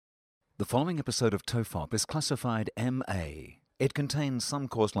The following episode of TOFOP is classified MA. It contains some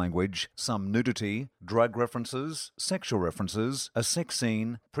coarse language, some nudity, drug references, sexual references, a sex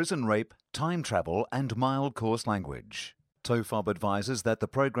scene, prison rape, time travel, and mild coarse language. TOFOP advises that the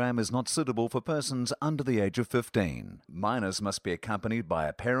program is not suitable for persons under the age of 15. Minors must be accompanied by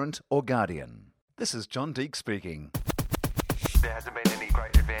a parent or guardian. This is John Deek speaking. There hasn't been any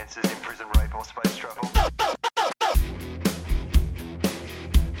great advances in prison rape or space travel.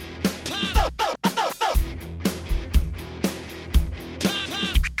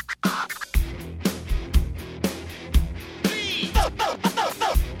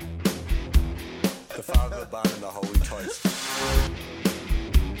 The Father, the Son, and the Holy Toast.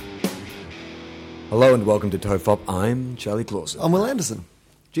 Hello and welcome to TOFOP. I'm Charlie Clausen. I'm Wil Anderson.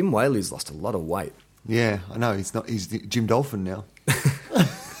 Jim Whaley's lost a lot of weight. Yeah, I know. He's Jim Dolphin now.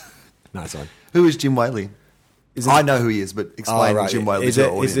 Nice one. Who is Jim Whaley? I know who he is, but explain Jim Whaley to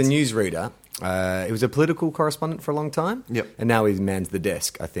our audience. He's a newsreader. He was a political correspondent for a long time. Yep. And now he mans the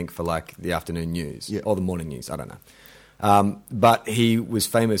desk, I think, for like the afternoon news. Yep. Or the morning news. I don't know. But he was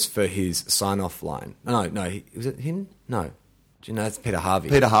famous for his sign-off line. No, was it him? No. Do you know, it's Peter Harvey.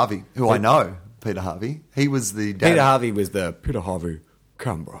 Peter Harvey, who I know. Peter Harvey. He was the dad. Peter Harvey was the Peter Harvey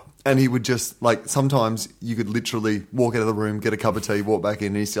Canberra. And he would just, like, sometimes you could literally walk out of the room, get a cup of tea, walk back in,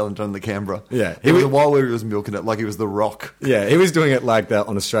 and he's still done the Canberra. Yeah. It was a while where he was milking it like he was the Rock. Yeah, he was doing it like that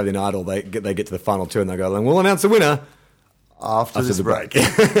on Australian Idol. They get to the final two and they go, and we'll announce the winner After this the break.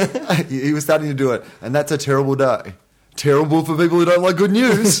 He was starting to do it, and that's a terrible day. Terrible for people who don't like good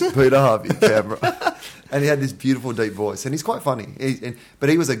news. Peter Harvey, Canberra. And he had this beautiful, deep voice, and he's quite funny. But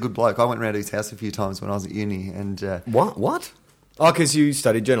he was a good bloke. I went round to his house a few times when I was at uni. And What? Oh, because you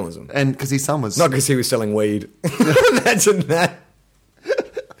studied journalism. And because his son was... Not because he was selling weed. Imagine that.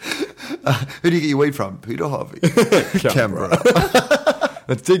 Who do you get your weed from? Peter Harvey. Canberra.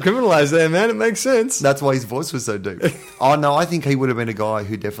 It's decriminalised there, man. It makes sense. That's why his voice was so deep. Oh, no, I think he would have been a guy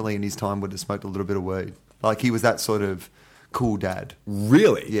who definitely in his time would have smoked a little bit of weed. Like, he was that sort of cool dad.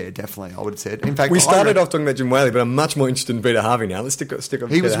 Really? Yeah, definitely, I would have said. In fact, We started off talking about Jim Whaley, but I'm much more interested in Peter Harvey now. Let's stick on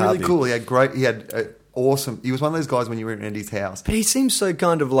He Peter was really Harvey. cool. He had awesome... He was one of those guys when you were at Andy's house. But he seems so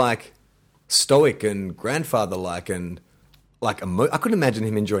kind of like stoic and grandfather-like and like I couldn't imagine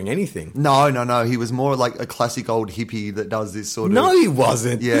him enjoying anything. No. He was more like a classic old hippie that does this sort of... No, he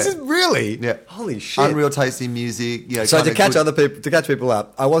wasn't. Yeah. This is really... Yeah. Holy shit. Unreal taste in music. You know, So kinda to catch good- to catch people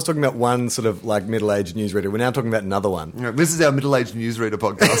up, I was talking about one sort of like middle-aged newsreader. We're now talking about another one. You know, this is our middle-aged newsreader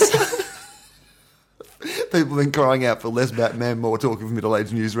podcast. People have been crying out for less Batman, more talk of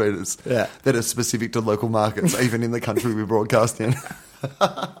middle-aged newsreaders that are specific to local markets, even in the country we broadcast in.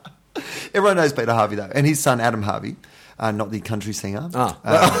 Everyone knows Peter Harvey, though. And his son, Adam Harvey, not the country singer.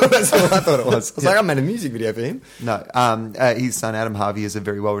 That's what I thought it was. I was like, I made a music video for him. No, his son, Adam Harvey, is a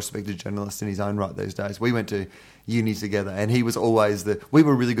very well-respected journalist in his own right these days. We went to uni together, and he was always we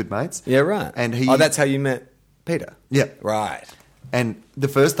were really good mates. Yeah, right. And that's how you met Peter? Yeah. Right. And the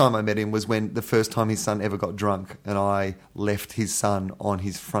first time I met him was when the first time his son ever got drunk, and I left his son on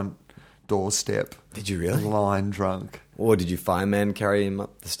his front doorstep. Did you really? Lying drunk. Or did you fireman carry him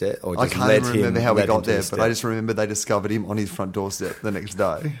up the stairs? Or I just can't let even remember how we let him got to the there, but I step? just remember they discovered him on his front doorstep the next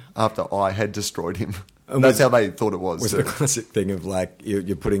day after I had destroyed him. And That's how they thought it was. Was it a classic thing of like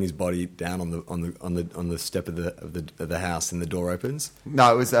you're putting his body down on the step of the house and the door opens?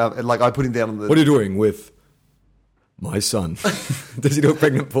 No, it was like I put him down on the... What are you doing with my son? Does he do a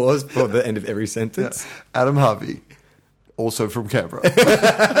pregnant pause for the end of every sentence? Yeah. Adam Harvey, also from Canberra.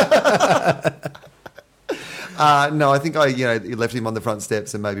 No, I think I left him on the front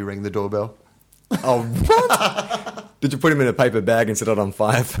steps and maybe rang the doorbell. Oh, what? Did you put him in a paper bag and set it on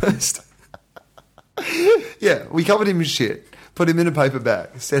fire first? Yeah, we covered him in shit, put him in a paper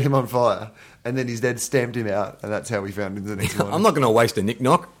bag, set him on fire, and then his dad stamped him out, and that's how we found him the next morning. I'm not going to waste a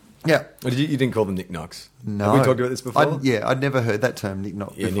knick-knock. Yeah. Or you didn't call them knick-knocks? No. Have we talked about this before? I'd never heard that term,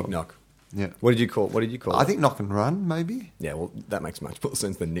 knick-knock. Yeah, before. knick-knock. Yeah. What did you call it? I think knock and run, maybe. Yeah, well, that makes much more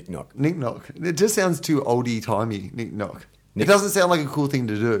sense than knick-knock. Knick-knock. It just sounds too oldie-timey, knick-knock. It doesn't sound like a cool thing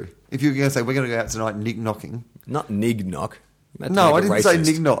to do. If you're going to say, we're going to go out tonight knick-knocking. Not nig-knock. No, I didn't say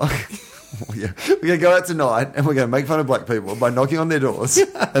knick-knock. Yeah. We're going to go out tonight and we're going to make fun of black people by knocking on their doors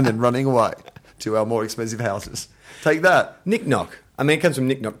and then running away to our more expensive houses. Take that. Knick-knock. I mean, it comes from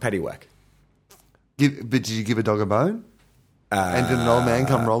knick-knock, paddywhack. But did you give a dog a bone? And did an old man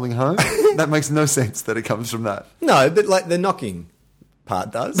come rolling home? That makes no sense that it comes from that. No, but like the knocking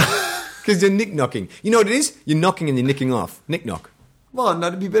part does. Because you're knick-knocking. You know what it is? You're knocking and you're nicking off. Knick-knock. Well, no,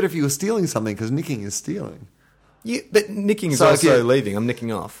 it'd be better if you were stealing something because nicking is stealing. Yeah, but nicking is So if also you- leaving. I'm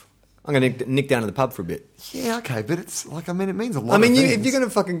nicking off. I'm going to nick down to the pub for a bit. Yeah, okay, but it's like, I mean, it means a lot I mean, of things. if you're going to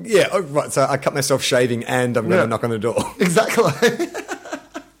fucking... Yeah, oh, right, so I cut myself shaving and I'm going to knock on the door. Exactly.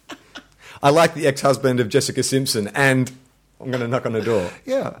 I like the ex-husband of Jessica Simpson and I'm going to knock on the door.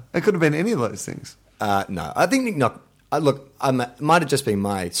 Yeah, it could have been any of those things. No, I think Nick Knock... might have just been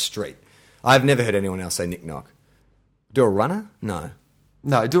my street. I've never heard anyone else say Nick Knock. Do a runner? No.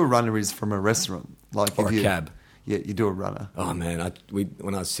 No, do a runner is from a restaurant. Like Or if a you, cab. Yeah, you do a runner. Oh, man,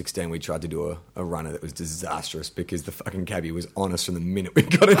 when I was 16, we tried to do a runner that was disastrous because the fucking cabbie was on us from the minute we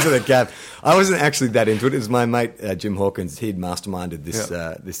got into the cab. I wasn't actually that into it. It was my mate, Jim Hawkins. He'd masterminded this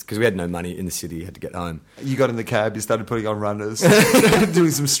because we had no money in the city. You had to get home. You got in the cab, you started putting on runners,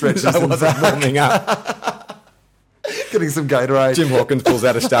 doing some stretches. I in the wasn't back, warming up. getting some Gatorade. Jim Hawkins pulls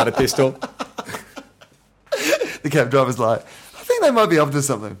out a starter pistol. The cab driver's like, I think they might be up to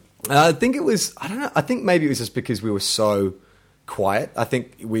something. I think it was, I don't know, I think maybe it was just because we were so quiet. I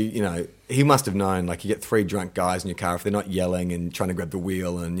think he must have known, like, you get 3 drunk guys in your car, if they're not yelling and trying to grab the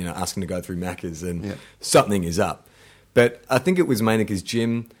wheel and, asking to go through Macca's, and something is up. But I think it was mainly because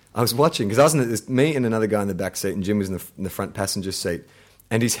Jim, I was watching, because I was in me and another guy in the back seat, and Jim was in the front passenger seat,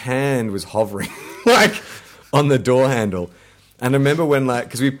 and his hand was hovering, like, on the door handle. And I remember when,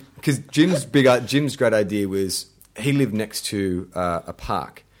 like, because Jim's great idea was, he lived next to a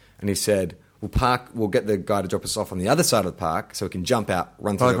park. And he said, we'll get the guy to drop us off on the other side of the park so we can jump out,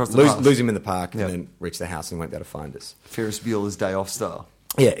 run through, lose him in the park, and then reach the house and won't be able to find us. Ferris Bueller's Day Off style.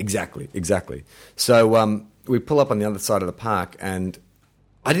 Yeah, exactly. So we pull up on the other side of the park, and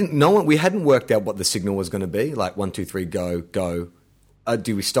we hadn't worked out what the signal was going to be, like 1, 2, 3, go.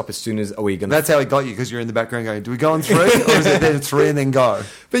 Do we stop as soon as, are we going to... That's how he got you, because you're in the background going, do we go on 3? Or is it then 3 and then go?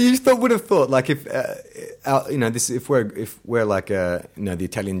 But you would have thought, like, if we're like the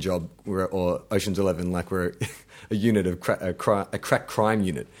Italian Job or Ocean's 11, like we're a unit of a crack crime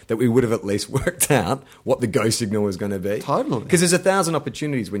unit, that we would have at least worked out what the go signal was going to be. Totally. Because there's 1,000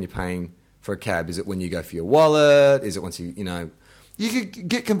 opportunities when you're paying for a cab. Is it when you go for your wallet? Is it once you You could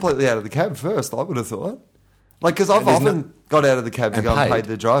get completely out of the cab first, I would have thought. Like, because I've often got out of the cab to go and pay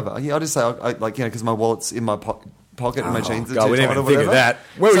the driver. Yeah, I just say, because my wallet's in my pocket and my jeans are too we tight didn't or even think of whatever. that.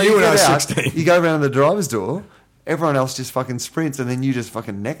 Where were you when I was 16? You go around the driver's door, everyone else just fucking sprints, and then you just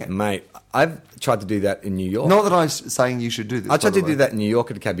fucking neck it. Mate, I've tried to do that in New York. Not that I'm saying you should do this. I tried to do that in New York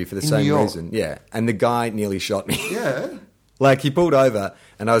at a cabbie for the same reason. Yeah, and the guy nearly shot me. Yeah. Like, he pulled over,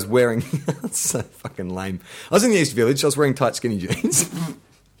 and I was wearing... so fucking lame. I was in the East Village, I was wearing tight skinny jeans.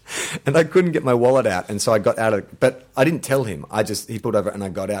 And I couldn't get my wallet out, and so I got out of it. But I didn't tell him. He pulled over, and I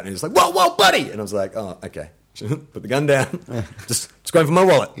got out, and he was like, whoa, buddy! And I was like, oh, okay. Put the gun down. Yeah. Just going for my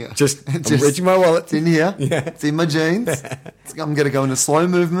wallet. Yeah. I'm reaching my wallet. It's in here. Yeah. It's in my jeans. I'm going to go into slow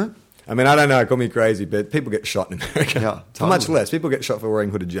movement. I mean, I don't know, call me crazy, but people get shot in America. Yeah, totally. For much less. People get shot for wearing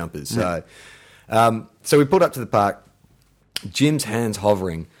hooded jumpers. So, so we pulled up to the park. Jim's hand's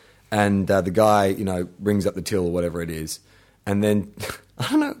hovering, and the guy, rings up the till or whatever it is. And then,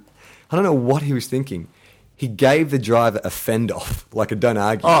 I don't know what he was thinking. He gave the driver a fend off, like a don't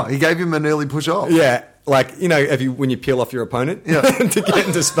argue. Oh, he gave him an early push off. Yeah, like, when you peel off your opponent to get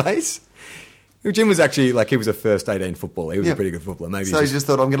into space. Jim was actually, like, he was a first 18 footballer. He was a pretty good footballer. Maybe so he just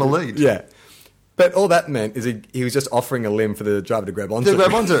thought, I'm going to lead. Yeah. But all that meant is he was just offering a limb for the driver to grab onto.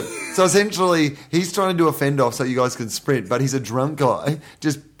 So essentially, he's trying to do a fend off so you guys can sprint, but he's a drunk guy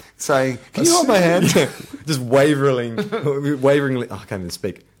just saying, can you hold my hand? Just waveringly, I can't even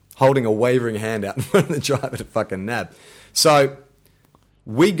speak. Holding a wavering hand out in front of the driver to fucking nab. So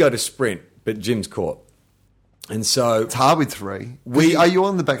we go to sprint, but Jim's caught. And so it's hard with 3. Are you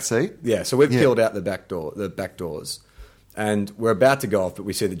on the back seat? Yeah, so we've peeled out the back doors, and we're about to go off, but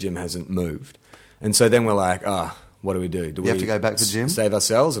we see that Jim hasn't moved. And so then we're like, what do we do? Do we have to go back for Jim? Save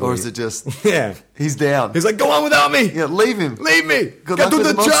ourselves? Or is it just... Yeah. He's down. He's like, go on without me. Yeah, leave him. Leave me. Good go luck to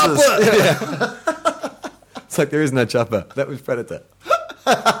with the chopper. Yeah. It's like, there is no chopper. That was Predator.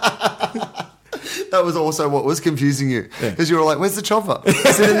 That was also what was confusing you. Because you were like, where's the chopper?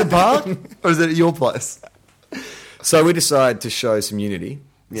 Is it in the park? Or is it at your place? So we decide to show some unity.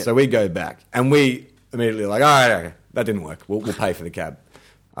 Yep. So we go back. And we immediately like, all right, okay, that didn't work. We'll pay for the cab.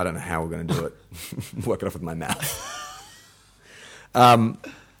 I don't know how we're going to do it. Work it off with my mouth.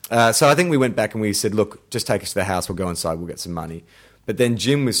 So I think we went back and we said, look, just take us to the house. We'll go inside. We'll get some money. But then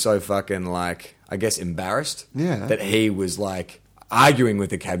Jim was so fucking, like, I guess embarrassed that he was, like, arguing with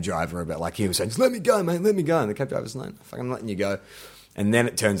the cab driver about, like, he was saying, just let me go, mate, let me go. And the cab driver's like, fucking I'm letting you go. And then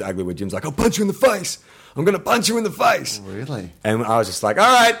it turns ugly where Jim's like, I'll punch you in the face. I'm going to punch you in the face. Really? And I was just like,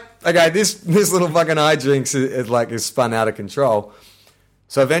 all right, okay, this little fucking hijinks is spun out of control.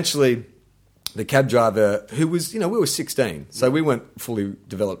 So eventually the cab driver, who was, we were 16, so we weren't fully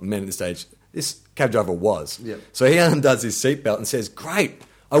developed men at this stage. This cab driver was. Yep. So he undoes his seatbelt and says, "Great,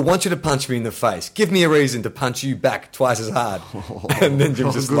 I want you to punch me in the face. Give me a reason to punch you back twice as hard." And then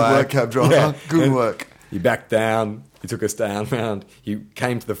Jim's just good like... work, cab driver. Good And work. He backed down. He took us down round. He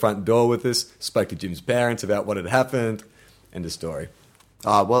came to the front door with us, spoke to Jim's parents about what had happened. End of story.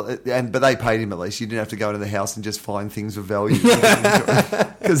 But they paid him at least. You didn't have to go into the house and just find things of value.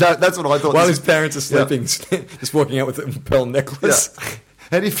 Because that's what I thought. While his parents are sleeping, just walking out with a pearl necklace. Yeah.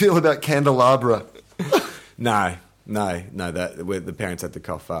 How do you feel about candelabra? No, the parents had to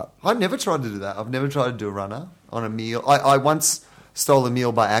cough up. I never tried to do that. I've never tried to do a runner on a meal. I once stole a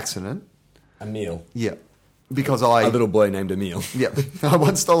meal by accident. A meal? Yeah. Because A little boy named Emil. Yeah. I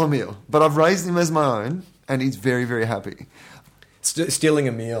once stole a meal. But I've raised him as my own, and he's very, very happy. Stealing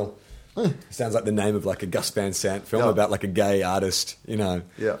a meal sounds like the name of like a Gus Van Sant film about like a gay artist,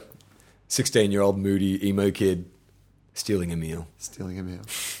 Yeah. 16-year-old moody emo kid stealing a meal. Stealing a meal.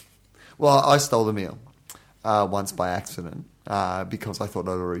 Well, I stole a meal once by accident because I thought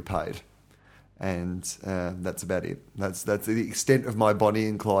I'd already paid. And that's about it. That's the extent of my Bonnie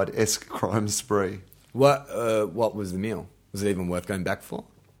and Clyde-esque crime spree. What was the meal? Was it even worth going back for?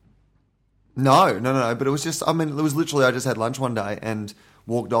 No. But it was just, it was literally, I just had lunch one day and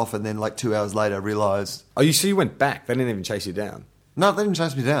walked off, and then like 2 hours later realised... Oh, you went back? They didn't even chase you down? No, they didn't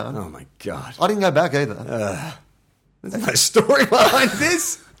chase me down. Oh, my God. I didn't go back either. There's no story behind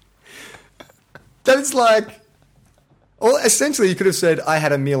this. That's like... Well, essentially, you could have said, I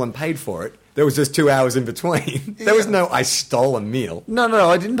had a meal and paid for it. There was just 2 hours in between. There was no, I stole a meal. No,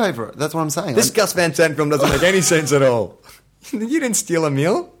 I didn't pay for it. That's what I'm saying. This Gus Van Sant film doesn't make any sense at all. You didn't steal a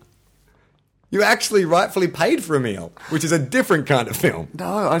meal. You actually rightfully paid for a meal, which is a different kind of film.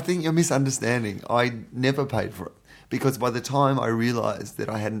 No, I think you're misunderstanding. I never paid for it. Because by the time I realised that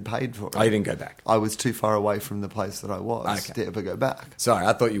I hadn't paid for it... Oh, you didn't go back? I was too far away from the place that I was to ever go back. Sorry,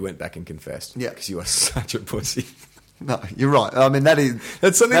 I thought you went back and confessed. Yeah. Because you are such a pussy. No, you're right.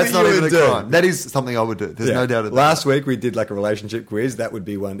 That's something that's not you even would a do. crime. That is something I would do. There's no doubt about Last week we did like a relationship quiz. That would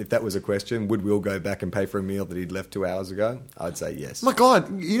be one. If that was a question, would Will go back and pay for a meal that he'd left 2 hours ago? I'd say yes. Oh my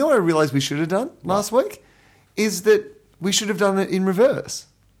God, you know what I realised we should have done last week? Is that we should have done it in reverse.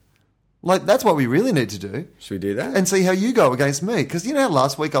 Like, that's what we really need to do. Should we do that? And see how you go against me. Because you know how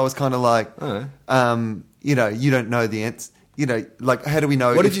last week I was kind of like, you don't know the answer. Like, how do we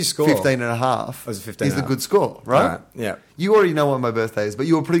know? What did you score? 15 and a half. Was it 15 is and a the half? good score, right? All right, yeah. You already know what my birthday is, but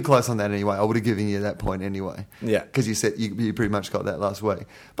you were pretty close on that anyway. I would have given you that point anyway. Yeah. Because you said you pretty much got that last week.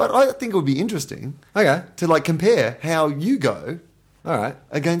 But I think it would be interesting Okay. to like compare how you go All right.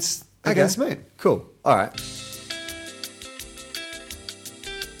 against me. Cool. All right.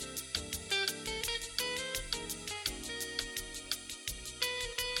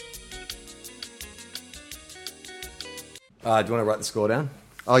 Do you want to write the score down?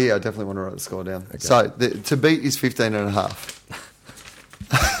 Oh, yeah, I definitely want to write the score down. Okay. So, to beat is 15 and a half.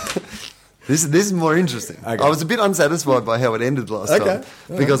 This is more interesting. Okay. I was a bit unsatisfied by how it ended last time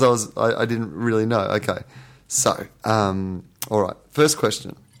because I didn't really know. Okay. So, all right. First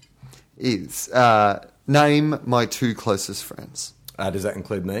question is name my two closest friends. Does that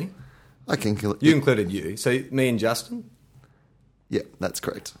include me? I can You included you. So, me and Justin? Yeah, that's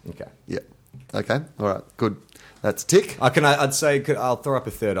correct. Okay. Yeah. Okay. All right. Good. That's a tick. I'd say I'll throw up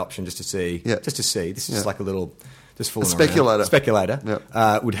a third option just to see. Yeah. Just to see. This is just like a little, just fooling around. Speculator. Speculator.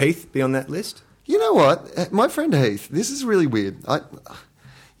 Yeah. Would Heath be on that list? You know what? My friend Heath, this is really weird.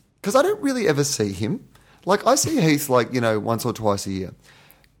 Because I don't really ever see him. Like, I see Heath, once or twice a year.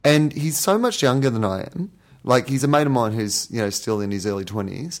 And he's so much younger than I am. Like, he's a mate of mine who's, still in his early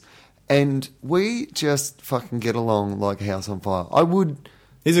 20s. And we just fucking get along like a house on fire.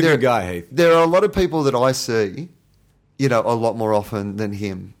 He's a good guy, Heath. There are a lot of people that I see, a lot more often than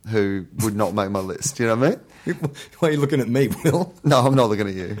him who would not make my list. You know what I mean? Why are you looking at me, Will? No, I'm not looking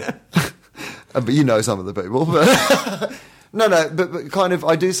at you. But you know some of the people. But but kind of,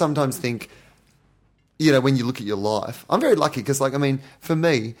 I do sometimes think, when you look at your life, I'm very lucky because, for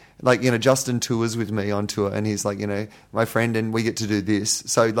me, Justin tours with me on tour and he's my friend and we get to do this.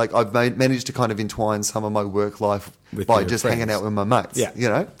 So, I've managed to kind of entwine some of my work life by just hanging out with my mates. Yeah.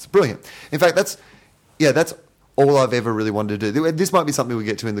 It's brilliant. In fact, that's all I've ever really wanted to do. This might be something we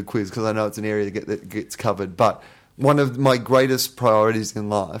get to in the quiz because I know it's an area that gets covered. But one of my greatest priorities in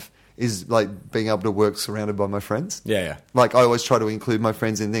life is being able to work surrounded by my friends. Yeah. I always try to include my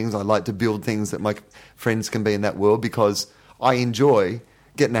friends in things. I like to build things that my friends can be in that world because I enjoy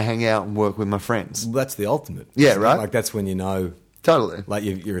getting to hang out and work with my friends. Well, that's the ultimate. Yeah, right? That's when you know Totally. Like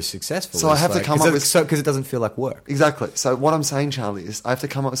you're successful. So I have to come up with... because it doesn't feel like work. Exactly. So what I'm saying, Charlie, is I have to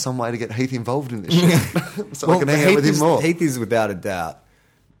come up with some way to get Heath involved in this shit. So I can hang out with him more. Heath is without a doubt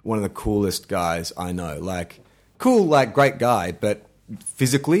one of the coolest guys I know. Like, cool, like great guy, but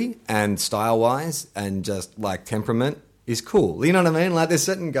physically and style-wise and just like temperament is cool. You know what I mean? Like there's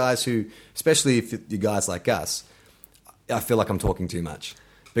certain guys who, especially if you guys like us, I feel like I'm talking too much.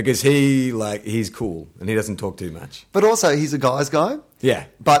 Because he's cool and he doesn't talk too much. But also, he's a guy's guy. Yeah.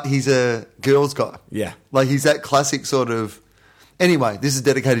 But he's a girl's guy. Yeah. Like, he's that classic sort of... Anyway, this is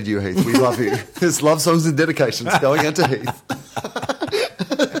dedicated to you, Heath. We love you. There's love songs and dedications going out to Heath.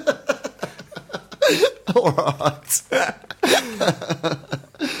 All right.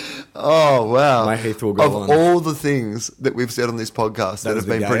 Oh, wow. My Heath will go on. Of all the things that we've said on this podcast that have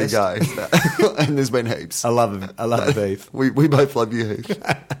been pretty gay, and there's been heaps. I love Heath. We both love you, Heath.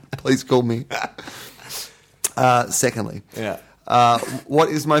 Please call me. Secondly, what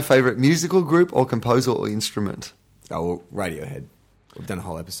is my favourite musical group or composer or instrument? Oh, well, Radiohead. We've done a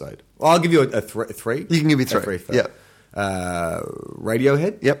whole episode. Well, I'll give you a three. You can give me three. First. Yep.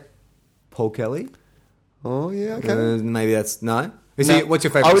 Radiohead. Yep. Paul Kelly. Oh, yeah, okay. Maybe that's... No? No, what's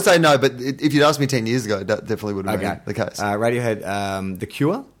your favourite? I would say no, but if you'd asked me 10 years ago, that definitely would have been the case. Radiohead, The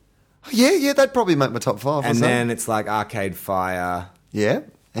Cure. Yeah, that'd probably make my top five. And then it's like Arcade Fire. Yeah,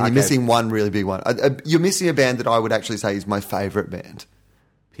 and you're missing one really big one. You're missing a band that I would actually say is my favourite band.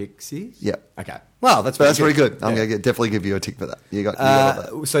 Pixies? Yeah. Okay. Well, that's very good. I'm going to definitely give you a tick for that. You got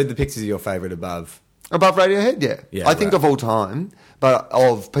that. So the Pixies are your favourite above? Above Radiohead, yeah. I think right. of all time, but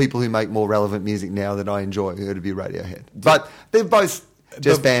of people who make more relevant music now that I enjoy, it'd be Radiohead. But they're both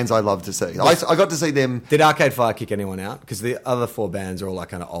just bands I love to see. I got to see them. Did Arcade Fire kick anyone out? Because the other four bands are all like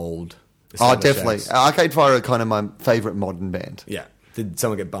kind of old. Oh, definitely. Acts. Arcade Fire are kind of my favourite modern band. Yeah. Did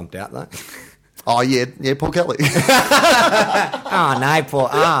someone get bumped out though? Oh, yeah, Paul Kelly. Oh, no, Paul.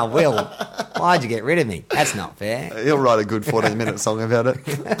 Ah, Will. Why'd you get rid of me? That's not fair. He'll write a good 14-minute song about it.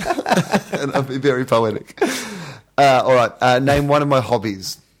 And it'll be very poetic. All right, name one of my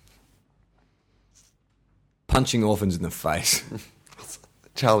hobbies. Punching orphans in the face.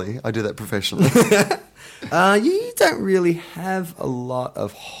 Charlie, I do that professionally. You don't really have a lot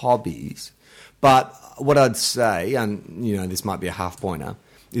of hobbies. But what I'd say, and, this might be a half-pointer,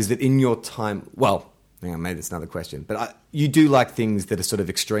 is that in your time... Well, hang on, maybe that's another question. But you do like things that are sort of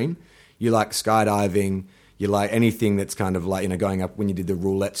extreme. You like skydiving. You like anything that's kind of like, going up when you did the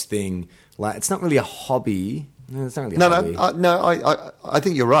roulettes thing. Like, it's not really a hobby. No, it's not really a hobby. I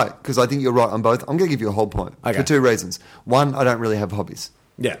think you're right, because I think you're right on both. I'm going to give you a whole point for two reasons. One, I don't really have hobbies.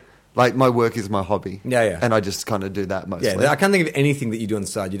 Yeah. Like, my work is my hobby. Yeah. And I just kind of do that mostly. Yeah, I can't think of anything that you do on the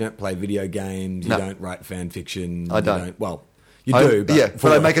side. You don't play video games. You don't write fan fiction. I don't. You do, but...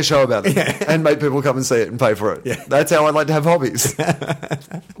 but I make a show about it and make people come and see it and pay for it. Yeah. That's how I like to have hobbies.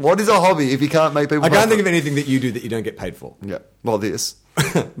 What is a hobby if you can't make people... I can't think of anything that you do that you don't get paid for. Yeah. Well, this.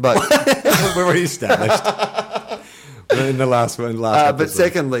 But... We're already established. In the last one. But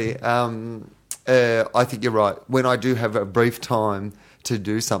secondly, I think you're right. When I do have a brief time to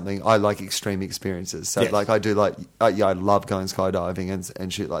do something, I like extreme experiences. So, I do I love going skydiving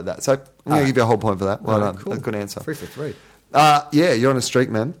and shit like that. So, I'm going to give you a whole point for that. Well done. Cool. That's a good answer. 3 for 3. Yeah, you're on a streak,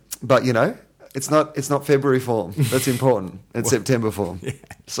 man. But, it's not February form. That's important. It's September form. Yeah.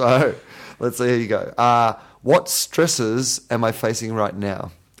 So, let's see how you go. What stresses am I facing right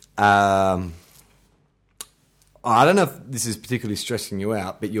now? I don't know if this is particularly stressing you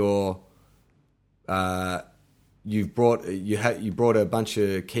out, but you brought a bunch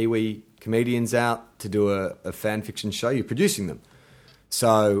of Kiwi comedians out to do a fan fiction show. You're producing them,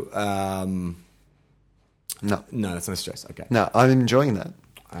 so no, that's not stress. Okay, no, I'm enjoying that.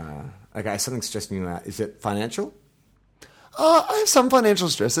 Okay, something's stressing you out. Is it financial? I have some financial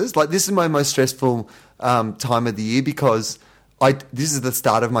stresses. Like, this is my most stressful time of the year because this is the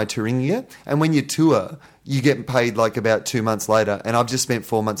start of my touring year, and when you tour, you get paid like about 2 months later, and I've just spent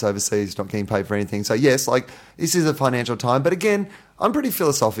 4 months overseas not getting paid for anything. So yes, this is a financial time, but again, I'm pretty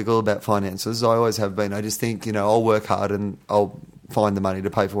philosophical about finances. I always have been. I just think, I'll work hard and I'll find the money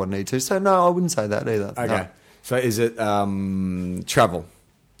to pay for what I need to. So no, I wouldn't say that either. Okay. No. So is it travel?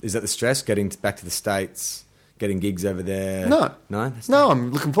 Is that the stress, getting back to the States, getting gigs over there? No. No?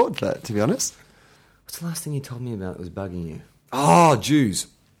 I'm looking forward to that, to be honest. What's the last thing you told me about that was bugging you? Oh, Jews.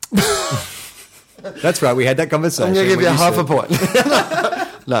 That's right. We had that conversation. I'm going to give you half a point.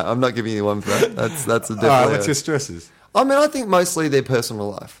 No, I'm not giving you one for that. That's definitely... All right, what's your stresses? I mean, I think mostly their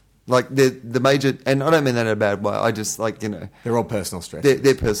personal life. Like, the major... And I don't mean that in a bad way. I just, They're all personal stresses.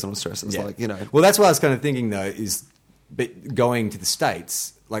 They're personal stresses, Well, that's what I was kind of thinking, though, is going to the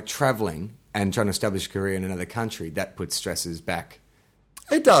States, travelling, and trying to establish a career in another country, that puts stresses back.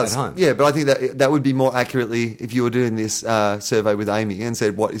 It does, at home. yeah, but I think that would be more accurately if you were doing this survey with Amy and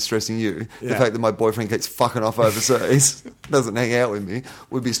said, what is stressing you? The Yeah. fact that my boyfriend keeps fucking off overseas, doesn't hang out with me,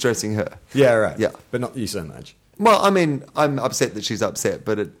 would be stressing her. Yeah, right. Yeah. But not you so much. Well, I mean, I'm upset that she's upset,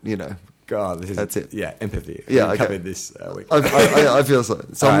 but, God, that's it. Yeah, empathy. Yeah, We okay. covered this week. I feel so.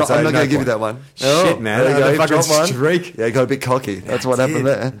 So All I'm right, not, so going no to give you point. that one. Shit, man. There you Another go. fucking Drop one. streak. Yeah, you got a bit cocky. That's what happened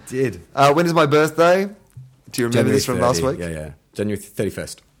there. It did. When is my birthday? Do you remember January this from last 30. week? Yeah. January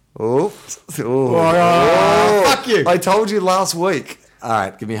 31st. Oh. Fuck you. I told you last week. All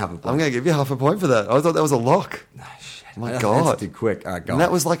right, give me half a point. I'm going to give you half a point for that. I thought that was a lock. Oh my God. That's too quick. All right, go And on.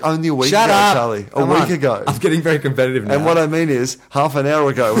 that was like only a week Shut ago, up. Charlie. A Come week on. ago. I'm getting very competitive now. And what I mean is, half an hour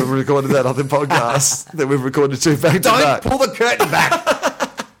ago, we recorded that other podcast that we've recorded two back to Don't back. pull the curtain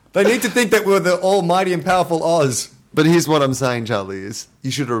back. They need to think that we're the almighty and powerful Oz. But here's what I'm saying, Charlie, is you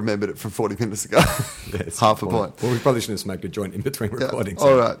should have remembered it from 40 minutes ago. Yes, half a point. Well, we probably shouldn't have smoked a joint in between Yeah. recordings.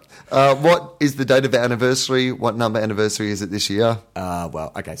 All right. What is the date of our anniversary? What number anniversary is it this year?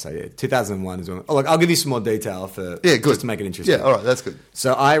 Well, okay, so yeah, 2001 is when... Oh, look, I'll give you some more detail for... Yeah, good. Just to make it interesting. Yeah, all right, that's good.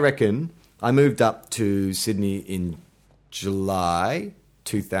 So I reckon I moved up to Sydney in July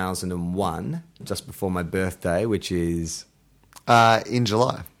 2001, just before my birthday, which is... In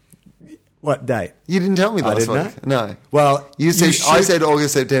July. What date? You didn't tell me I last didn't week. know? No. Well, you said should- I said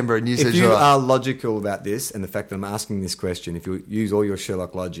August, September, and you said If you July. are logical about this and the fact that I'm asking this question, if you use all your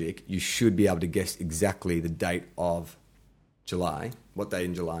Sherlock logic, you should be able to guess exactly the date of July, what day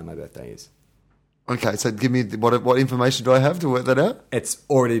in July my birthday is. Okay, so give me what information do I have to work that out? It's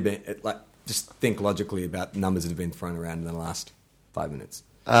already been, just think logically about numbers that have been thrown around in the last 5 minutes.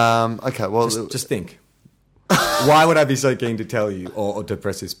 Okay, well, Just think. Why would I be so keen to tell you or to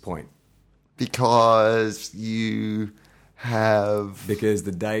press this point? because you have Because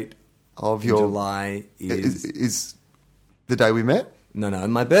the date of in your July is the day we met. No,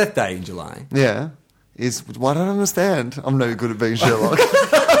 my birthday in July. Yeah, is well, I don't understand. I'm no good at being Sherlock.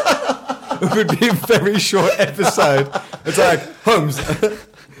 It would be a very short episode. It's like, Holmes,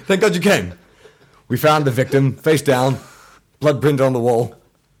 thank God you came. We found the victim, face down, blood printed on the wall,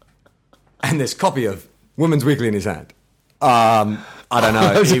 and this copy of Women's Weekly in his hand. I don't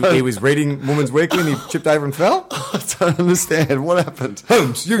know. He was reading Women's Weekly and he tripped over and fell. I don't understand what happened.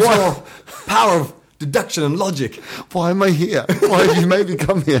 Holmes, use your power of deduction and logic. Why am I here? Why have you made me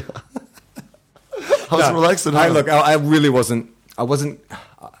come here? I was relaxed at home. Look, I really wasn't. I wasn't.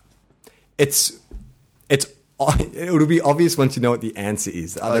 It will be obvious once you know what the answer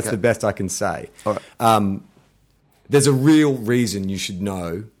is. That's Okay. the best I can say. All right. There's a real reason you should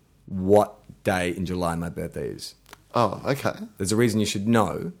know what day in July my birthday is. Oh, okay. There's a reason you should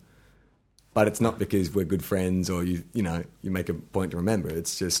know, but it's not because we're good friends or you make a point to remember.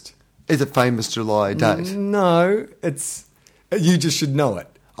 It's just It's a famous July date. no. It's you just should know it.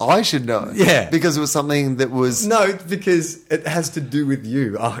 I should know it. Yeah. Because it was something that was... No, it's because it has to do with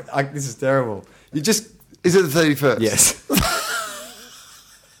you. This is terrible. You just Is it the 31st? yes.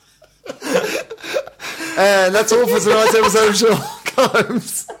 And that's all for tonight's episode of Sherlock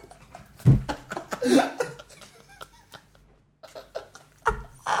Holmes.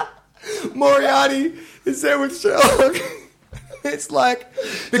 Moriarty is there with Sherlock. It's like,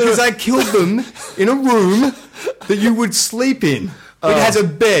 because I killed them in a room that you would sleep in. It has a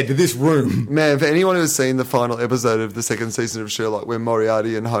bed, this room. Man, for anyone who has seen the final episode of the second season of Sherlock where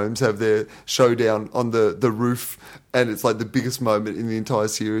Moriarty and Holmes have their showdown on the roof, and it's like the biggest moment in the entire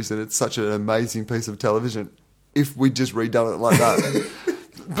series, and it's such an amazing piece of television, if we just redone it like that.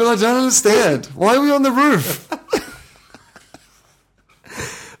 But I don't understand. Why are we on the roof?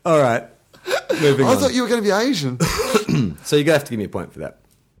 All right. Moving I on. thought you were going to be Asian. So you're going to have to give me a point for that.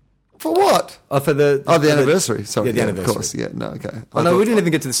 For what? For the anniversary. Sorry. Yeah, the anniversary. Of course. Yeah, no, okay. Oh, no, we didn't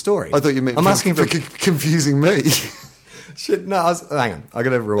even get to the story. I thought you meant I'm asking for... confusing me. Shit, no, hang on. I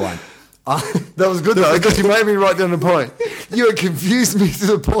got to rewind. That was good though, because you made me write down the point. You had confused me to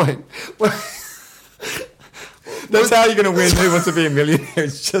the point. That's how you're going to win Who Wants to Be a Millionaire.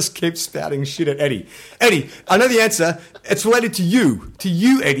 Just keep spouting shit at Eddie. Eddie, I know the answer. It's related to you. To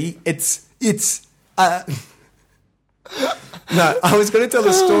you, Eddie. No, I was going to tell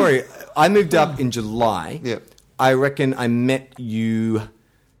the story. I moved up in July. Yep. I reckon I met you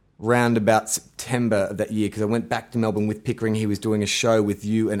round about September of that year because I went back to Melbourne with Pickering. He was doing a show with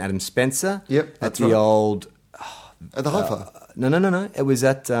you and Adam Spencer. Yep, At that's the right. old... At the Hi-Fi. No. It was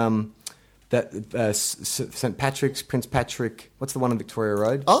at St. Patrick's, Prince Patrick. What's the one on Victoria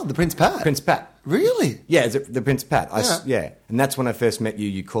Road? Oh, the Prince Pat. Prince Pat. Really? Yeah, is it the Prince Pat? Yeah. And that's when I first met you.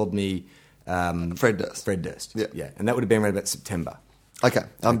 You called me Fred Durst. Fred Durst. Yeah. And that would have been around about September. Okay,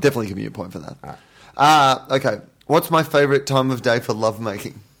 I'm definitely giving you a point for that. Okay, what's my favourite time of day for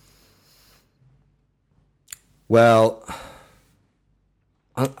lovemaking? Well,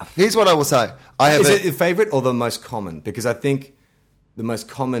 Here's what I will say. is it your favourite or the most common? Because I think the most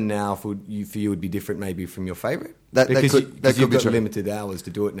common now for you would be different maybe from your favourite. Because you've be got true. limited hours to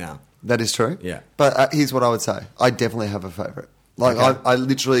do it now. That is true. Yeah. But here's what I would say. I definitely have a favourite. Like, Okay. I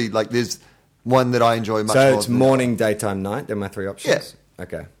literally, like, there's one that I enjoy much more. So it's than morning, daytime, night. They're my three options. Yes.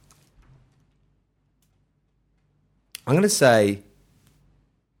 Okay. I'm going to say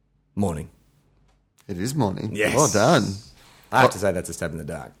morning. It is morning. Yes. Well done. I have to say that's a stab in the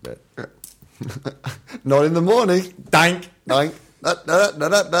dark, but Not in the morning. dank. Dank.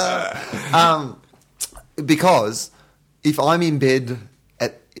 Because if I'm in bed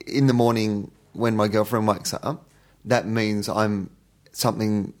in the morning when my girlfriend wakes up, that means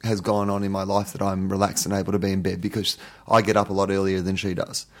something has gone on in my life that I'm relaxed and able to be in bed because I get up a lot earlier than she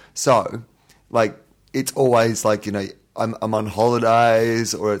does. So, like, it's always like, you know, I'm on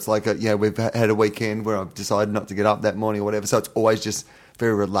holidays, or it's like, we've had a weekend where I've decided not to get up that morning or whatever. So it's always just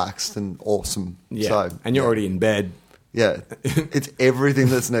very relaxed and awesome. Yeah. So, and you're already in bed. yeah, it's everything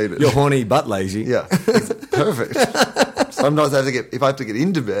that's needed. You're horny but lazy. Yeah, it's perfect. Sometimes if I have to get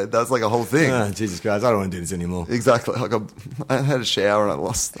into bed, that's like a whole thing. Oh, Jesus Christ, I don't want to do this anymore. Exactly. Like I had a shower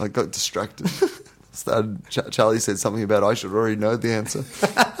and I got distracted. Charlie said something about I should already know the answer.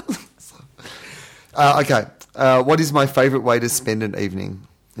 Okay. What is my favourite way to spend an evening?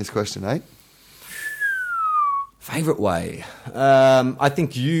 Is question 8. Favourite way? I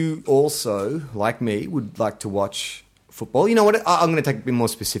think you also, like me, would like to watch football. You know what? I'm going to take a bit more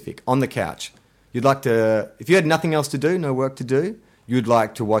specific. On the couch. You'd like to, if you had nothing else to do, no work to do, you'd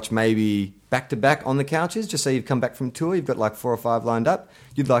like to watch maybe back-to-back on the couches, just say you've come back from tour, you've got like 4 or 5 lined up.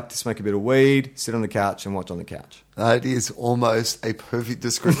 You'd like to smoke a bit of weed, sit on the couch and watch on the couch. That is almost a perfect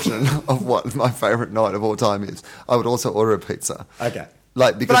description of what my favourite night of all time is. I would also order a pizza. Okay.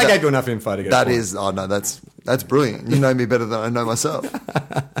 Like, because but I gave you enough info to get that a point. is, oh no, that's brilliant. You know me better than I know myself.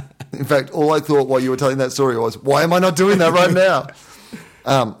 In fact, all I thought while you were telling that story was, why am I not doing that right now?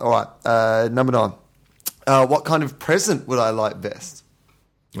 All right, number 9. What kind of present would I like best?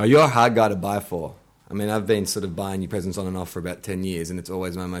 Oh, you're a hard guy to buy for. I mean, I've been sort of buying you presents on and off for about 10 years, and it's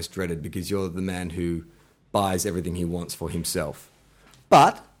always my most dreaded because you're the man who buys everything he wants for himself.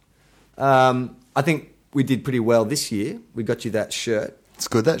 But I think we did pretty well this year. We got you that shirt. It's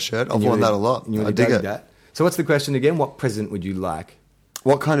good, that shirt. I've And you worn that really- a lot. and you I really dig dug it. that. So what's the question again? What present would you like?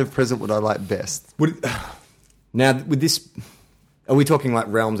 What kind of present would I like best? Now, with this, are we talking like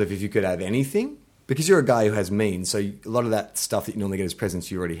realms of if you could have anything? Because you're a guy who has means, so a lot of that stuff that you normally get as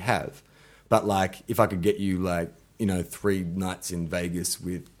presents you already have. But like, if I could get you like, 3 nights in Vegas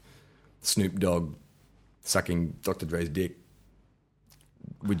with Snoop Dogg sucking Dr. Dre's dick,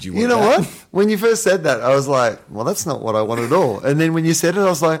 would you want You know that? what? When you first said that, I was like, well, that's not what I want at all. And then when you said it, I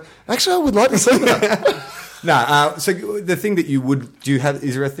was like, actually, I would like to see that. No, so the thing that you would, do you have,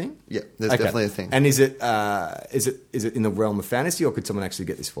 is there a thing? Yeah, there's definitely a thing. And is it in the realm of fantasy, or could someone actually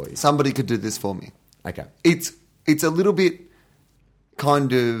get this for you? Somebody could do this for me. Okay. It's a little bit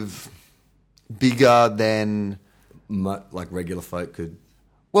kind of bigger than... Like regular folk could...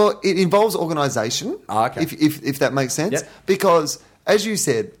 Well, it involves organisation, okay. if that makes sense. Yep. Because, as you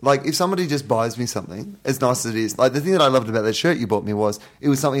said, like, if somebody just buys me something, as nice as it is, like, the thing that I loved about that shirt you bought me was, it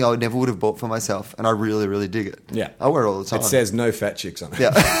was something I never would have bought for myself, and I really, really dig it. Yeah. I wear it all the time. It says no fat chicks on it.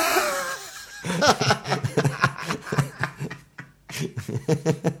 Yeah.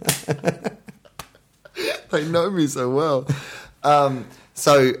 They know me so well. No,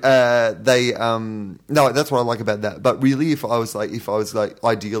 that's what I like about that. But really, if I was like,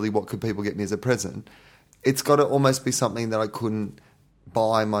 ideally, what could people get me as a present? It's got to almost be something that I couldn't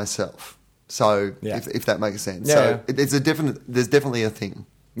buy myself. So, Yeah. if that makes sense. Yeah, So yeah. there's definitely a thing.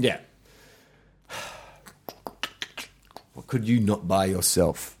 Yeah. What could you not buy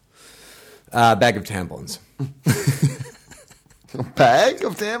yourself? A bag of tampons. A bag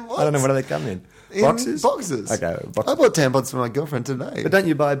of tampons? I don't know, what do they come in? In Boxes? boxes. Okay, I bought tampons for my girlfriend today. But don't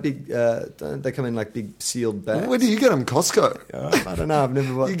you buy big, don't they come in like big sealed bags? Where do you get them? Costco. I don't know, I've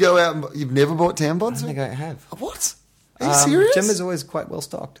never bought... You go out and you've never bought tampons? I don't think I have. What? Are you serious? Gemma's always quite well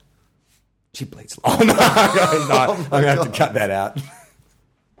stocked. She bleeds a lot. Oh, no, no, I'm going to have to cut that out.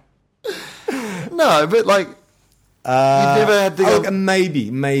 No, but like, you've never had to go... Look,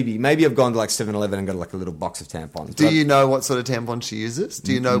 maybe I've gone to like 7-Eleven and got like a little box of tampons. Do you know what sort of tampon she uses?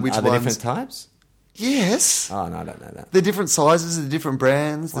 Do you know which Are there ones? different types? Yes. Oh, no, I don't know that. They're different sizes, they're different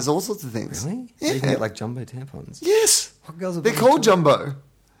brands. There's all sorts of things. Really? Yeah. So you can get like jumbo tampons. Yes. What girls are They're buying called jumbo.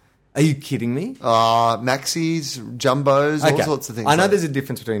 Are you kidding me? Maxis, jumbos, all sorts of things. I know like there's a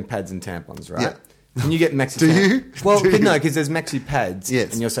difference between pads and tampons, right? Yeah. Can you get maxi? Do you? Well, Do you? no, because there's maxi pads,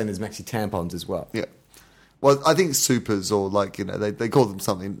 Yes. and you're saying there's maxi tampons as well. Yeah. Well, I think supers or like, you know, they call them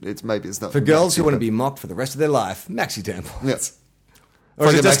something. It's not. For girls who maxi, want to but- be mocked for the rest of their life, maxi tampons. Yeah. Or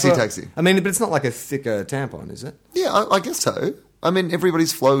Like is a it just maxi for- taxi. I mean, but it's not like a thicker tampon, is it? Yeah, I guess so. I mean,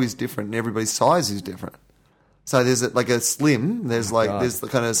 everybody's flow is different and everybody's size is different. So there's like a slim, there's God. there's the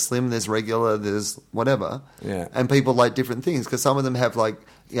kind of slim, there's regular, there's whatever. Yeah. And people like different things because some of them have like,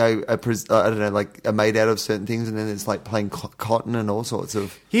 you know, I don't know, like are made out of certain things and then it's like plain cotton and all sorts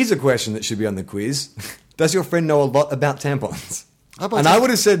of. Here's a question that should be on the quiz. Does your friend know a lot about tampons? About I would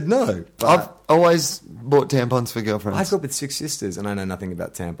have said no. I've always bought tampons for girlfriends. I grew up with 6 sisters and I know nothing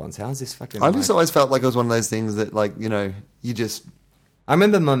about tampons. How is this fucking... I've just always felt like it was one of those things that, like, you know, you just. I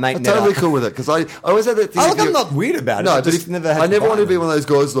remember my mate... I'm totally cool with it because I always had that thing. Look, I'm not weird about it. No, I but just if, never had I never buy wanted to be them. one of those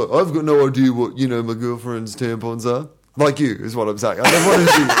guys like I've got no idea what, you know, my girlfriend's tampons are. Like you is what I'm saying. I never wanted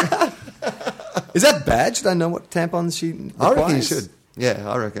to be. Is that bad? Should I know what tampons she requires? I reckon you should. Yeah,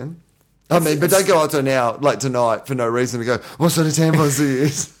 I reckon. I mean, but don't go out to now, like tonight, for no reason to go, what sort of tampons do you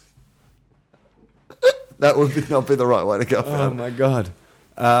use? That would not be the right way to go. Oh, my God.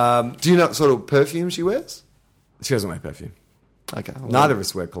 Do you know what sort of perfume she wears? She doesn't wear perfume. Okay. Well, Neither of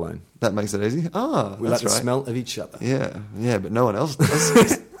us wear cologne. that makes it easy. Ah, We that's like the right. smell of each other. Yeah, but no one else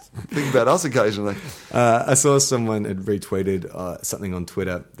does. Think about us occasionally. I saw someone had retweeted something on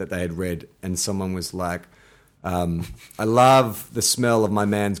Twitter that they had read, and someone was like, I love the smell of my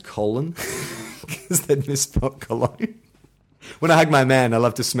man's colon, because they'd misspelled cologne. When I hug my man, I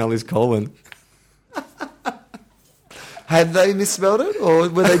love to smell his colon. Had they misspelled it, or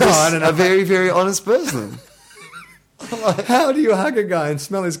were they I just don't know. a very, very honest person? How do you hug a guy and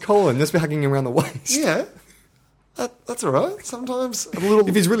smell his colon? Just be hugging him around the waist. Yeah, that's all right. Sometimes a little.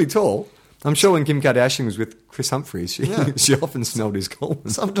 If he's really tall, I'm sure when Kim Kardashian was with Chris Humphries, she, Yeah. she often smelled his colon.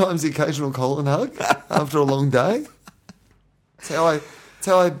 Sometimes the occasional colon hug after a long day. That's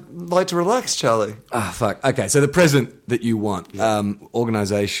how I like to relax, Charlie. Ah, fuck. Okay, so the present that you want,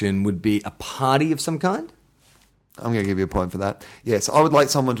 organisation would be a party of some kind? I'm going to give you a point for that. Yes, I would like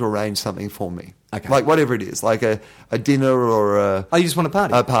someone to arrange something for me. Okay. Like whatever it is, like a dinner or Oh, you just want a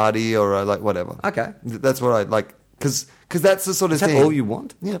party? a party or like whatever. Okay. That's what I like because that's the sort of Is that thing. all you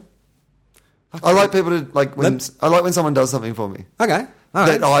want? Yeah. I like people to like when I like when someone does something for me Okay. All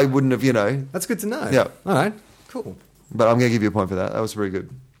right. that I wouldn't have, you know. That's good to know. Yeah. All right. Cool. But I'm going to give you a point for that. That was very good.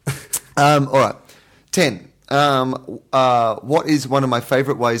 All right. 10. What is one of my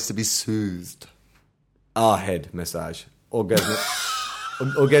favourite ways to be soothed? Oh, head massage.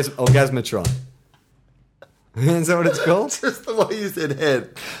 Orgasmatron. Is that what it's called? Just the way you said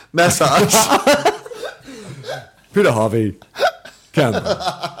head. Massage. Peter Harvey. Campbell.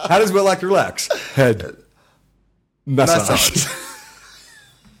 How does Will like to relax? Head. Massage.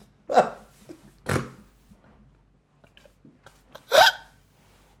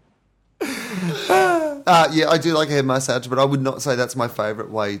 Yeah, I do like a head massage, but I would not say that's my favourite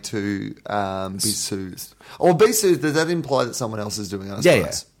way to be soothed. Or be soothed, does that imply that someone else is doing it? I Yeah,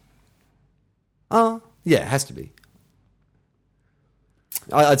 suppose? Yeah, it has to be.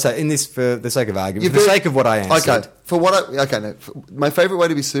 I'd say in this, for the sake of argument, You're for the very- sake of what I answered. My favourite way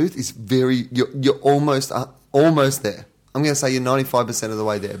to be soothed is you're almost there. I'm going to say you're 95% of the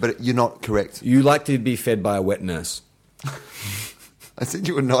way there, but you're not correct. You like to be fed by a wet nurse. I said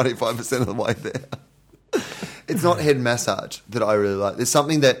you were 95% of the way there. It's not head massage that I really like. There's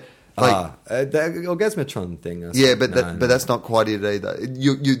something that, like, The Orgasmatron thing. yeah, but that's not quite it either.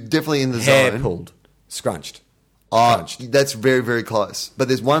 You're definitely in the hair zone. pulled, scrunched. That's very, very close. But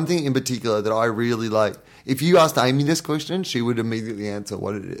there's one thing in particular that I really like. If you asked Amy this question, she would immediately answer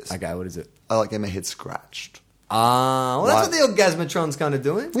what it is. Okay, what is it? I like getting my head scratched. Well, that's what the Orgasmatron's kind of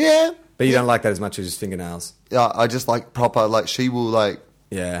doing. Yeah. But you don't like that as much as his fingernails. Yeah, I just like proper, like she will like...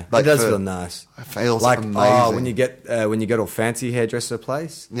 Yeah, Like it does for- feel nice. It feels like amazing. when you get to a fancy hairdresser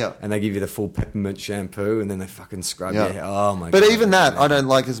place, Yeah. and they give you the full peppermint shampoo, and then they fucking scrub Yeah. your hair. Oh my god! But even that, I don't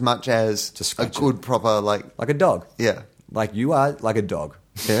like as much as To a scratch good proper, like... like a dog. Yeah. Like you are like a dog.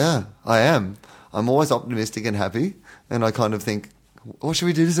 Yeah, I am. I'm always optimistic and happy, and I kind of think, what should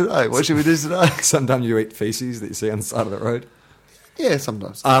we do today? What should we do today? Sometimes you eat feces that you see on the side of the road. Yeah,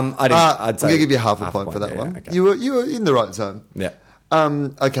 sometimes. I'd say I'm going to give you half a point for that yeah, one. okay. You were in the right zone. Yeah,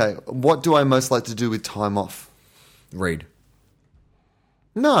 Okay, what do I most like to do with time off? read,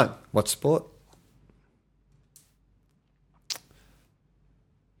 No. watch sport.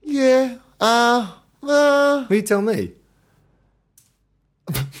 Yeah. What do you tell me?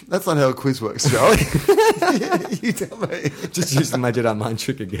 That's not how a quiz works, Charlie. You tell me. Just using my Jedi mind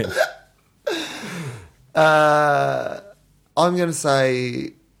trick again. I'm going to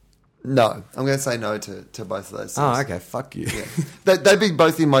say no. I'm going to say no to both of those things. Oh, okay. Fuck you. Yeah. They'd be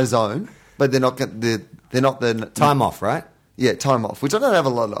both in my zone, but they're not the Time off, right? Yeah, time off, which I don't have a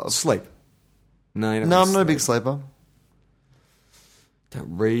lot of. Sleep. No, you don't No, want I'm to not a sleep. big sleeper.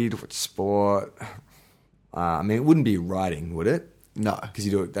 Don't read, watch sport. I mean, it wouldn't be writing, would it? No, Because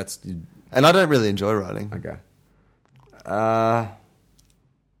you do it. and I don't really enjoy writing. Okay.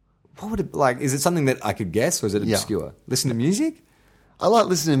 What would it like? Is it something that I could guess, or is it Yeah. obscure? Listen to music. I like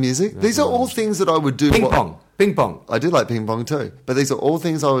listening to music. These are all things that I would do. Ping pong. Ping pong. I do like ping pong too, but these are all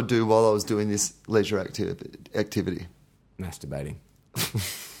things I would do while I was doing this leisure activity. Masturbating.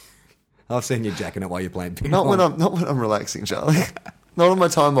 I've seen you jacking it while you're playing ping Not pong. when I'm relaxing, Charlie. Not on my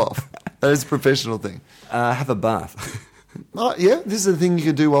time off. That is a professional thing. Have a bath. Yeah, this is the thing you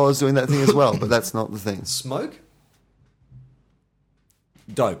could do while I was doing that thing as well, but that's not the thing. Smoke.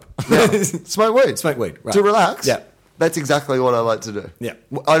 Dope. Smoke weed. Smoke weed. Right. To relax? Yeah. That's exactly what I like to do. Yeah.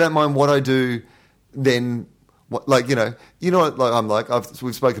 I don't mind what I do then. Like, you know what like I'm like,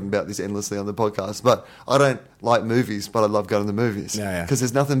 we've spoken about this endlessly on the podcast, but I don't like movies, but I love going to the movies. Yeah. Because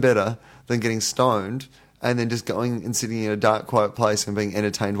there's nothing better than getting stoned and then just going and sitting in a dark, quiet place and being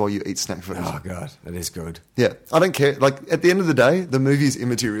entertained while you eat snack food. Oh god, that is good. Yeah, I don't care. Like, at the end of the day, the movie is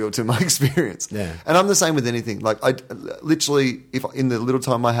immaterial to my experience. Yeah. And I'm the same with anything. Like, I literally, if in the little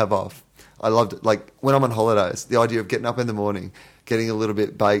time I have off, I loved it. Like, when I'm on holidays, the idea of getting up in the morning, getting a little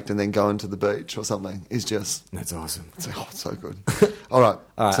bit baked, and then going to the beach or something is just... That's awesome. It's like, oh, it's so good. All right.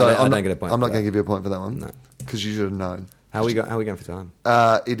 All right, So I don't get a point I'm for not going to that. give you a point for that one. No. Because you should have known. How are we going for time?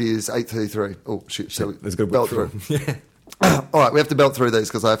 It is 8:33. Oh, shit. So Let's go belt through. All right, we have to belt through these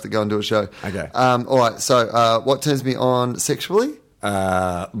because I have to go and do a show. Okay. All right, so what turns me on sexually?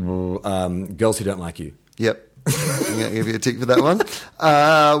 Girls who don't like you. Yep. I'm going to give you a tick for that one.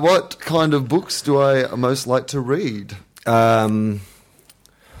 What kind of books do I most like to read?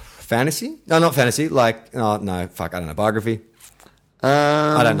 Fantasy? No, not fantasy. Like, oh, no, fuck, I don't know. Biography?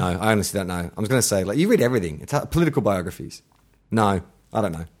 I don't know. I honestly don't know. I'm just going to say, like, you read everything. It's political biographies. No, I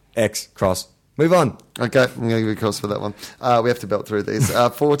don't know. X, cross. Move on. Okay, I'm going to give you a cross for that one. We have to belt through these.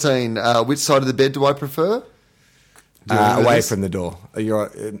 14. Which side of the bed do I prefer? Do you remember Away this? from the door.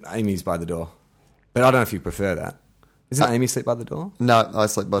 Amy's by the door. But I don't know if you prefer that. Isn't Amy sleep by the door? No, I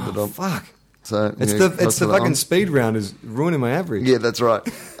sleep by the door. Fuck. So It's yeah, the cross for that fucking one. speed round is ruining my average. Yeah, that's right.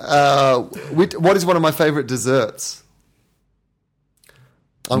 What is one of my favourite desserts?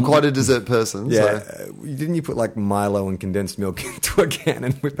 I'm quite a dessert person. Yeah. So. Didn't you put like Milo and condensed milk into a can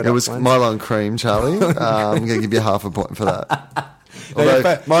and whip it It up was once? Milo and cream, Charlie. I'm going to give you half a point for that. No, your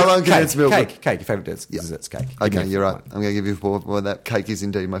Although Milo and condensed milk. Cake. Your favourite dessert's cake. Give Okay, me you're right. one. I'm going to give you a point for that. Cake is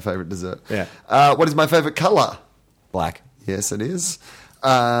indeed my favourite dessert. Yeah. What is my favourite colour? Black. Yes, it is.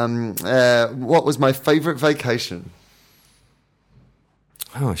 What was my favourite vacation?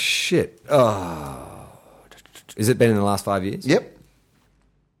 Oh, shit. Oh. Has it been in the last 5 years? Yep.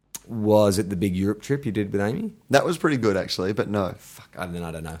 Was it the big Europe trip you did with Amy? That was pretty good, actually, but no. Fuck, I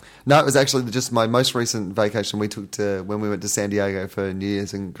don't know. No, it was actually just my most recent vacation we took to when we went to San Diego for New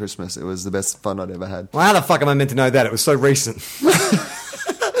Year's and Christmas. It was the best fun I'd ever had. Well, how the fuck am I meant to know that? It was so recent.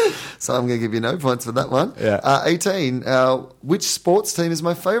 So I'm going to give you no points for that one. Yeah. 18. Which sports team is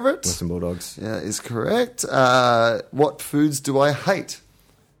my favourite? Western Bulldogs. Yeah, is correct. What foods do I hate?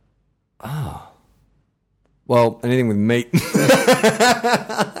 Well, anything with meat. Give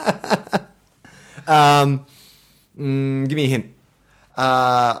me a hint.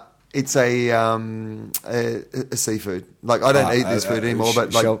 It's a seafood. Like, I don't eat this food anymore,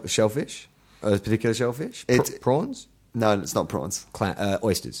 but like, shellfish? A particular shellfish? It's- Prawns? no, it's not prawns.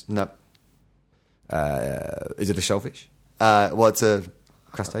 Oysters? No. Is it a shellfish? Well, it's a.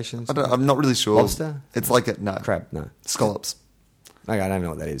 Crustaceans? I'm not really sure. Lobster? It's like a no Crab? No. scallops. Okay, I don't even know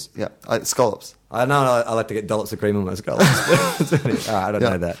what that is. Yeah, scallops. I know I like to get dollops of cream on my scallops. All right, I don't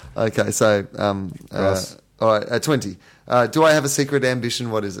know that. Okay, so Gross. all right, 20. Do I have a secret ambition?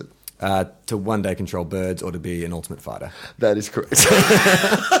 What is it? To one day control birds or to be an ultimate fighter. That is correct.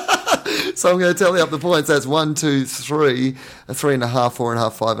 So I'm going to tally up the points. That's 1, 2, 3, 3.5,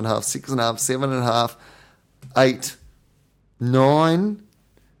 4.5, 5.5, 6.5, 7.5, 8, 9,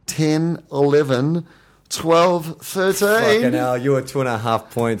 10, 11, 12, 13. Fucking hell, you are 2.5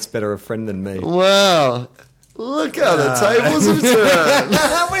 points better a friend than me. Wow. Look how the tables have turned.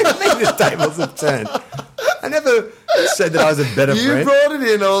 What do you mean the tables have turned? I never said that I was a better You friend. brought it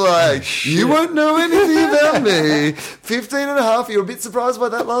in all like, you won't know anything about me. 15 and a half. You were a bit surprised by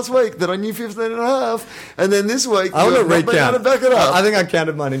that last week, that I knew 15 and a half. And then this week, I want to you're not recount. able to back it up. I think I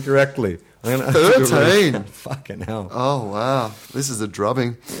counted mine incorrectly. 13. Fucking hell. Oh, wow. This is a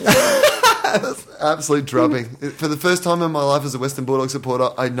drubbing. That's absolute drubbing. For the first time in my life as a Western Bulldog supporter,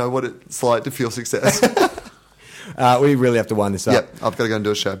 I know what it's like to feel success. We really have to wind this up. Yep, I've got to go and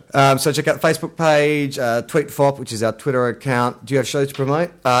do a show. So check out the Facebook page, TweetFop, which is our Twitter account. Do you have shows to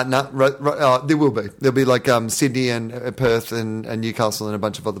promote? No, there will be. There'll be like Sydney and Perth and Newcastle and a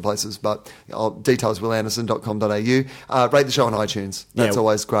bunch of other places. But details willanderson.com.au. Rate the show on iTunes. That's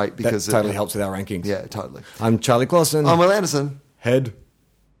always great because that totally helps with our rankings. Yeah, totally. I'm Charlie Clausen. I'm Wil Anderson. Head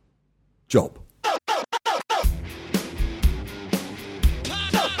job.